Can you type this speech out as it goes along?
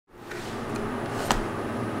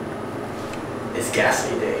it's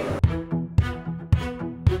Gastly Day.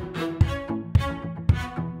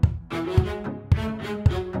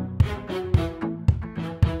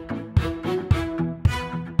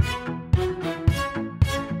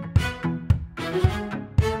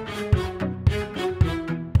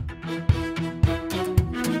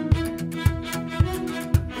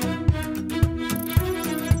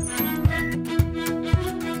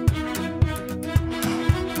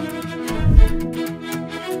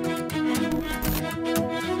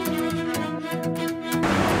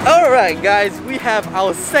 Alright guys, we have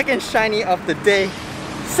our second shiny of the day.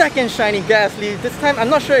 Second shiny Gastly. This time I'm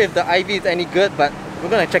not sure if the IV is any good, but we're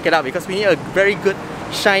gonna check it out because we need a very good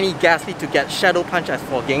shiny Gastly to get Shadow Punch as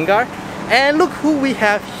for Gengar. And look who we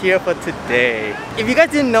have here for today. If you guys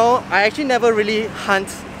didn't know, I actually never really hunt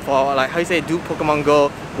for, like, how you say, do Pokemon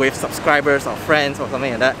Go with subscribers or friends or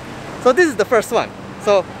something like that. So this is the first one.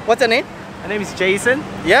 So what's your name? My name is Jason.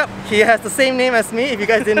 Yep, he has the same name as me if you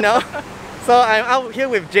guys didn't know. So I'm out here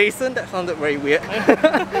with Jason. That sounded very weird.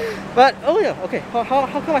 But oh yeah, okay. How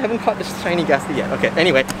come I haven't caught this shiny Gastly yet? Okay,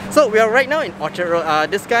 anyway. So we are right now in Orchard Road.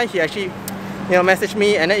 This guy, he actually messaged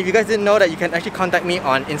me, and then if you guys didn't know that, you can actually contact me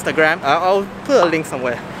on Instagram. I'll put a link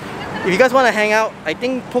somewhere. If you guys want to hang out, I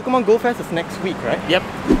think Pokemon Go Fest is next week, right? Yep,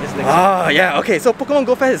 it's next week. Oh yeah, okay. So Pokemon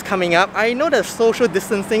Go Fest is coming up. I know the social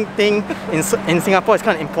distancing thing in Singapore is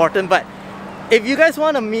kind of important, but if you guys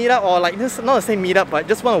want to meet up, or like, this is not the same meet up, but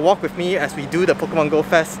just want to walk with me as we do the Pokemon Go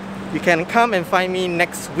Fest, you can come and find me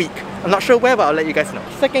next week. I'm not sure where, but I'll let you guys know.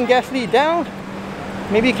 Second Gastly down.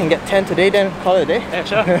 Maybe you can get 10 today, then call it a day. Yeah,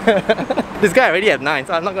 sure. This guy already have 9,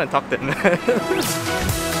 so I'm not going to talk to him.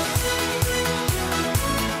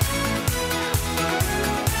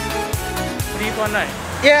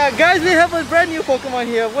 Yeah, guys, we have a brand new Pokemon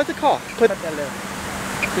here. What's it called? Petalil.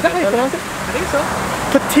 Is that how you pronounce it? I think so.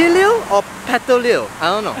 Petalil or Petalil? I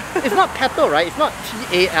don't know. It's not petal, right? It's not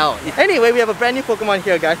T-A-L. Anyway, we have a brand new Pokemon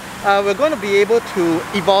here, guys. We're going to be able to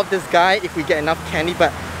evolve this guy if we get enough candy,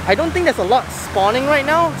 but I don't think there's a lot spawning right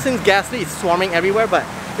now since Gastly is swarming everywhere, but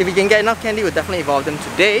if we can get enough candy, we'll definitely evolve them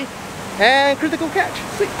today. And critical catch.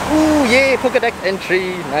 Sweet. Ooh, yay, Pokédex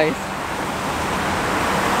entry. Nice.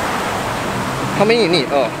 How many you need?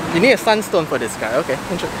 Oh, you need a Sunstone for this guy. Okay,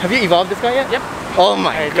 interesting. Have you evolved this guy yet? Yep. Oh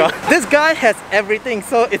my god. This guy has everything,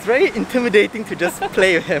 so it's very intimidating to just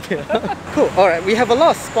play with him. Cool. Alright, we have a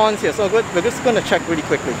lot of spawns here, so we're just going to check really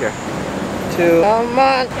quickly here. Come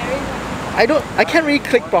on. I can't really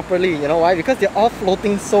click properly, you know why? Because they're all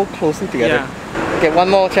floating so closely together. Yeah. Okay, one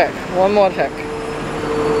more check.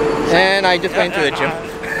 And I just went to the gym.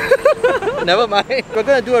 Never mind. We're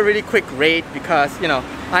gonna do a really quick raid because,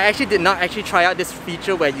 I actually did not try out this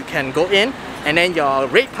feature where you can go in and then your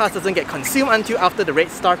raid pass doesn't get consumed until after the raid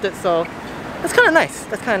started, so that's kind of nice.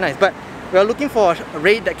 But we're looking for a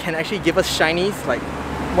raid that can actually give us shinies. Like,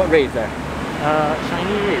 what raid is there?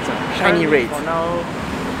 Shiny raids. Shiny raids. For now,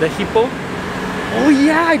 the Hippo. Oh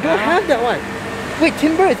yeah, I don't have that one. Wait,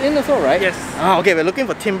 Timber is in also, right? Yes. Okay, we're looking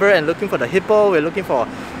for Timber and looking for the Hippo. We're looking for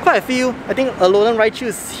quite a few. I think Alolan Raichu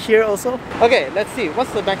is here also. Okay, let's see.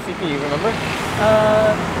 What's the back CP, you remember?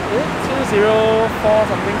 204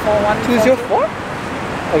 something, 41. 204?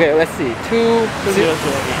 Okay, let's see.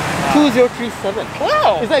 2037.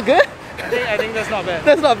 Wow! Is that good? I think that's not bad.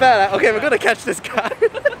 That's not bad. Okay, we're gonna catch this guy.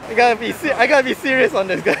 I gotta be serious on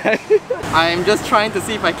this guy. I'm just trying to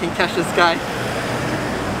see if I can catch this guy.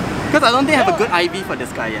 Because I don't think I have a good IV for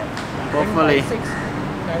this guy yet. Hopefully.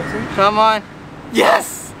 Come on.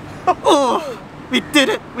 Yes! Oh! We did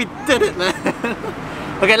it, man.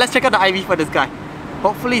 Okay, let's check out the IV for this guy.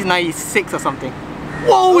 Hopefully he's 96 or something.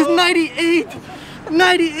 Whoa, it's 98!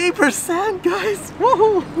 98%, guys!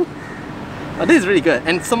 Whoa! Oh, this is really good.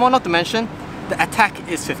 And some more, not to mention, the attack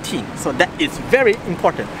is 15. So that is very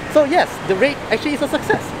important. So yes, the raid actually is a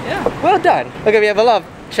success. Yeah. Well done. Okay, we have a lot of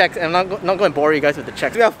checks, and I'm not going to bore you guys with the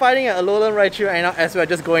checks. We are fighting at Alolan Raichu right now as we're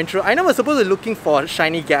just going through. I know we're supposed to be looking for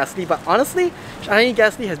shiny Gastly, but honestly, shiny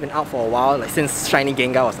Gastly has been out for a while, like since shiny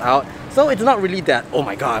Gengar was out. So it's not really that, oh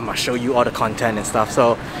my god, I must show you all the content and stuff.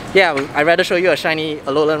 So yeah, I'd rather show you a shiny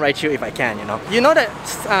Alolan Raichu if I can, You know that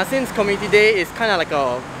since Community Day is kind of like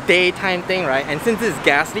a daytime thing, right? And since this is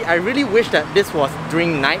Gastly, I really wish that this was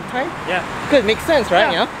during nighttime. Yeah. Because it makes sense, right?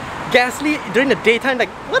 Yeah. Gastly during the daytime, like,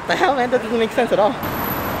 what the hell, man? That doesn't make sense at all.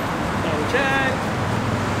 Check.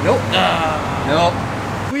 Nope. Nope.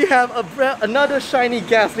 We have another shiny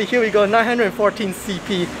Gastly. Here we go, 914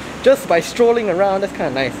 CP. Just by strolling around, that's kind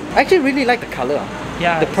of nice. I actually really like the color.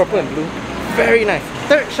 Yeah. The purple and blue. Very nice.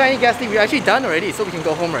 Third shiny Gastly, we're actually done already, so we can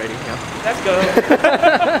go home already. You know? Let's go.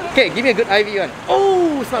 Okay, give me a good IV one.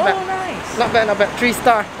 Oh, it's not bad. Nice. Not bad, not bad.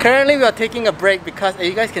 3-star. Currently, we are taking a break because as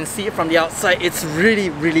you guys can see it from the outside, it's really,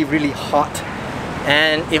 really, really hot.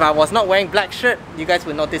 And if I was not wearing black shirt, you guys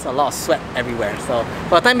would notice a lot of sweat everywhere. So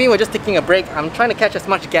for the time being, we're just taking a break. I'm trying to catch as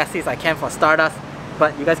much Gastly as I can for Stardust,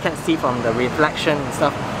 but you guys can't see from the reflection and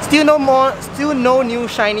stuff. Still no new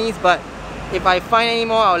shinies, but if I find any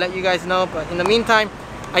more, I'll let you guys know. But in the meantime,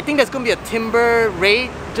 I think there's going to be a timber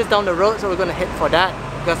raid just down the road, so we're going to head for that.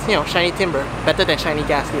 Because, you know, shiny timber, better than shiny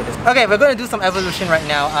Gastly at this point. Okay, we're going to do some evolution right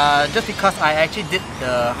now. Just because I actually did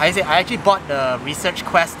the... I actually bought the research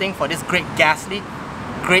quest thing for this Great Gastly.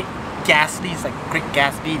 Great Gastly is like Great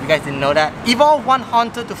Gatsby, if you guys didn't know that. Evolve one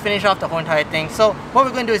Haunter to finish off the whole entire thing. So what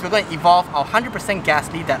we're going to do is we're going to evolve our 100%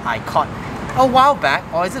 Gastly that I caught a while back.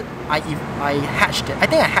 Or is it... I hatched it. I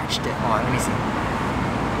think I hatched it. Hold on, let me see.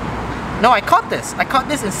 No, I caught this. I caught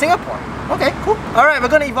this in Singapore. Okay, cool. Alright, we're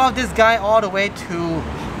gonna evolve this guy all the way to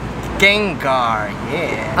Gengar.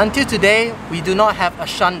 Yeah. Until today, we do not have a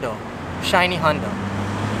Shundo. Shiny Hundo.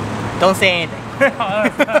 Don't say anything.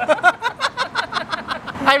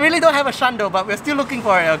 I really don't have a Shundo, but we're still looking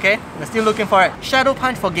for it, okay? We're still looking for it. Shadow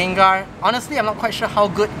Punch for Gengar. Honestly, I'm not quite sure how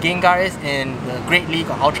good Gengar is in the Great League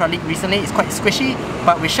or Ultra League recently. It's quite squishy,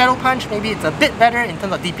 but with Shadow Punch, maybe it's a bit better in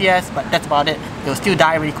terms of DPS, but that's about it. It'll still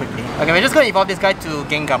die really quickly. Okay, we're just going to evolve this guy to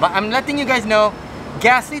Gengar, but I'm letting you guys know,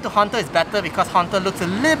 Gastly to Haunter is better because Haunter looks a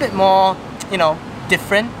little bit more, you know,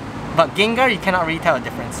 different. But Gengar, you cannot really tell a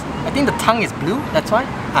difference. I think the tongue is blue, that's why.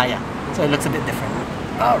 Ah yeah, so it looks a bit different.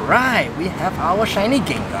 Alright, we have our shiny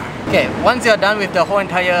Gengar. Okay, once you're done with the whole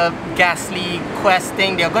entire Gastly quest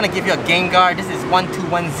thing, they're gonna give you a Gengar. This is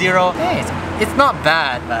 1210. Hey, it's not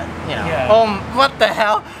bad, but you know. Yeah. Oh, what the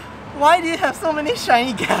hell? Why do you have so many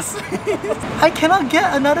shiny Gastlys? I cannot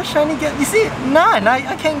get another shiny Gastly. You see, none.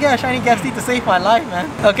 I can't get a shiny Gastly to save my life, man.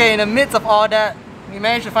 Okay, in the midst of all that, we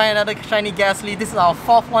managed to find another shiny Gastly. This is our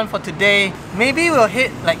 4th one for today. Maybe we'll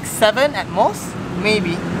hit like 7 at most.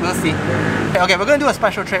 Maybe. We'll see. Okay, we're gonna do a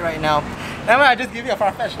special trade right now. Remember, I just give you a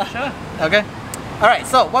Farfetch lah. Sure. Okay. Alright,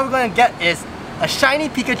 so what we're gonna get is a shiny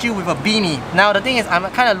Pikachu with a beanie. Now the thing is, I'm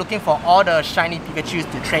kind of looking for all the shiny Pikachus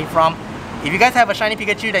to trade from. If you guys have a shiny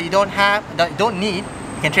Pikachu that you don't have, that you don't need,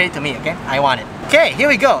 you can trade it to me, okay? I want it. Okay, here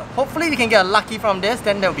we go. Hopefully we can get a lucky from this,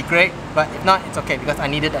 then that would be great. But if not, it's okay because I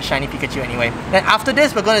needed a shiny Pikachu anyway. Then after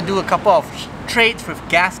this, we're gonna do a couple of trades with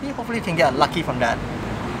Gastly. Hopefully we can get a lucky from that.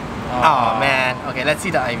 Oh man. Okay, let's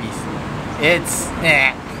see the IVs. It's...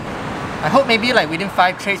 I hope maybe like within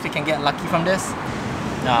 5 trades we can get lucky from this.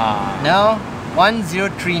 No?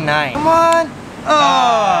 1039. Come on!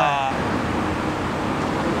 Oh!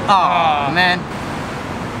 Oh man.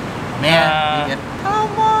 Man,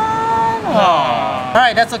 come on! Oh.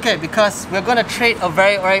 Alright, that's okay because we're gonna trade a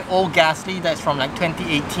very, very old Gastly that's from like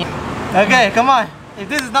 2018. Okay, come on. If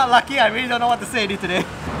this is not lucky, I really don't know what to say to you today.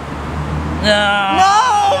 No!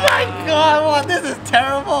 Oh my god, wow, this is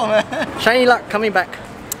terrible, man. Shiny luck coming back.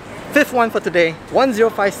 5th one for today.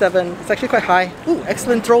 1057. It's actually quite high. Ooh,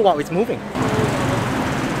 excellent throw while it's moving.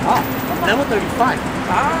 Ah, level 35.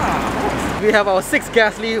 Ah. We have our 6th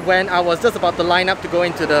Gastly when I was just about to line up to go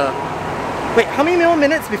into the... Wait, how many more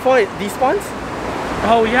minutes before it despawns?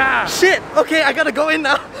 Oh yeah. Shit! Okay, I gotta go in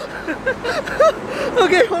now.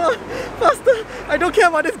 Okay, hold on. Faster. I don't care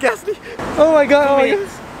about this Gastly. Oh my god. 2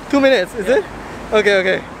 minutes. 2 minutes, is it? Okay,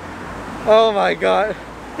 okay. Oh my god.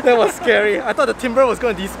 That was scary. I thought the Timber was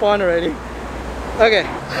going to despawn already. Okay.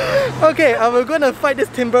 Okay, we're going to fight this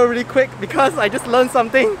Timber really quick because I just learned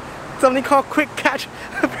something. Something called Quick Catch.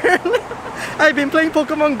 Apparently, I've been playing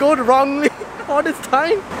Pokemon Go wrongly all this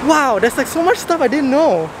time. Wow, there's like so much stuff I didn't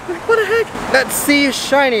know. Like, what the heck? Let's see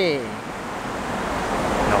shiny.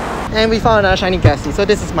 No. And we found another shiny Gastly. So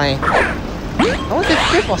this is my... I want to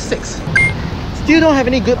say 5th or 6th. Still don't have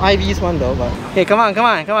any good IVs one though, but... Okay, come on,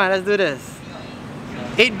 let's do this.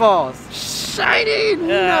 8 balls. Shiny!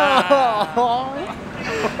 No!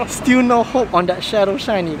 Still no hope on that Shadow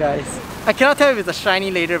Shiny, guys. I cannot tell if it's a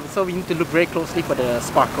shiny later, so we need to look very closely for the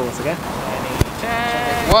sparkles, okay?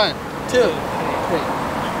 Check. 1, 2, 3.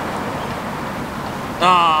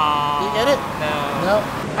 Oh. You get it? No.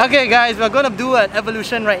 Okay guys, we're gonna do an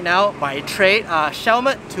evolution right now by trade.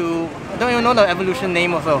 Shelmet to... I don't even know the evolution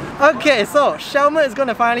name also. Okay, so Shelmet is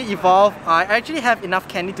gonna finally evolve. I actually have enough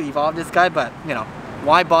candy to evolve this guy, but you know,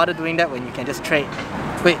 why bother doing that when you can just trade?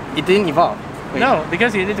 Wait, it didn't evolve. Wait. No,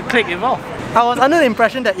 because you need to click evolve. I was under the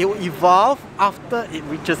impression that it will evolve after it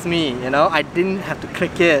reaches me, you know? I didn't have to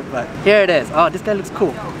click it, but here it is. Oh, this guy looks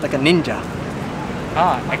cool. Like a ninja.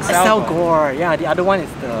 Ah, Excel Gore. Yeah, the other one is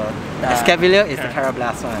the Escavalier is the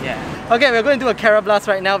Carablast one. Yeah. Okay, we're going to do a Carablast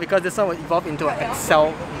right now because this one will evolve into an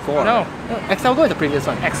Excel Gore. No. Excel Gore is the previous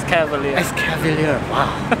one. Excavalier. Escavalier. Wow.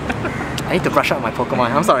 I need to brush up my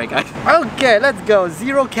Pokemon. I'm sorry, guys. Okay, let's go.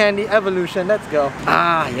 Zero Candy Evolution. Let's go.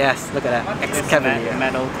 Ah, yes. Look at that. Excavalier.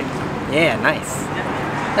 Metal thing. Yeah, nice.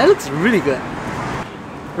 That looks really good.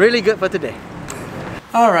 Really good for today.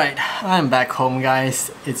 Alright, I'm back home,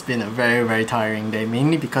 guys. It's been a very tiring day,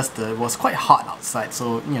 mainly because it was quite hot outside,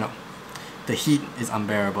 so you know, the heat is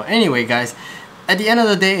unbearable. Anyway, guys, at the end of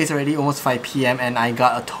the day, it's already almost 5 PM and I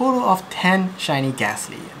got a total of 10 shiny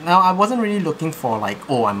Gastly. Now, I wasn't really looking for like,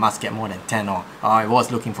 oh, I must get more than 10 or I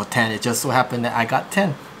was looking for 10. It just so happened that I got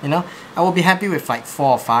 10, you know. I will be happy with like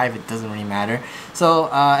 4 or 5, it doesn't really matter. So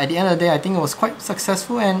at the end of the day, I think it was quite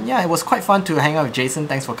successful and yeah, it was quite fun to hang out with Jason.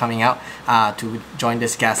 Thanks for coming out to join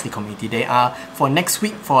this Gastly community day. For next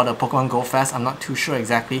week, for the Pokemon Go Fest, I'm not too sure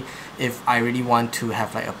exactly if I really want to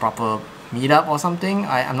have like a proper meetup or something.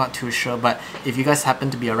 I'm not too sure, but if you guys happen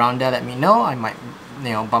to be around there, let me know. I might,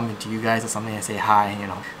 you know, bump into you guys or something and say hi, you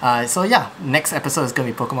know. So yeah, next episode is going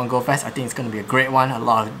to be Pokemon Go Fest. I think it's going to be a great one. A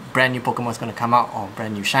lot of brand new Pokemon is going to come out, or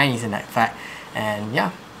brand new shinies in that fact. And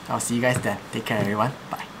yeah, I'll see you guys then. Take care, everyone.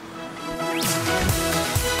 Bye.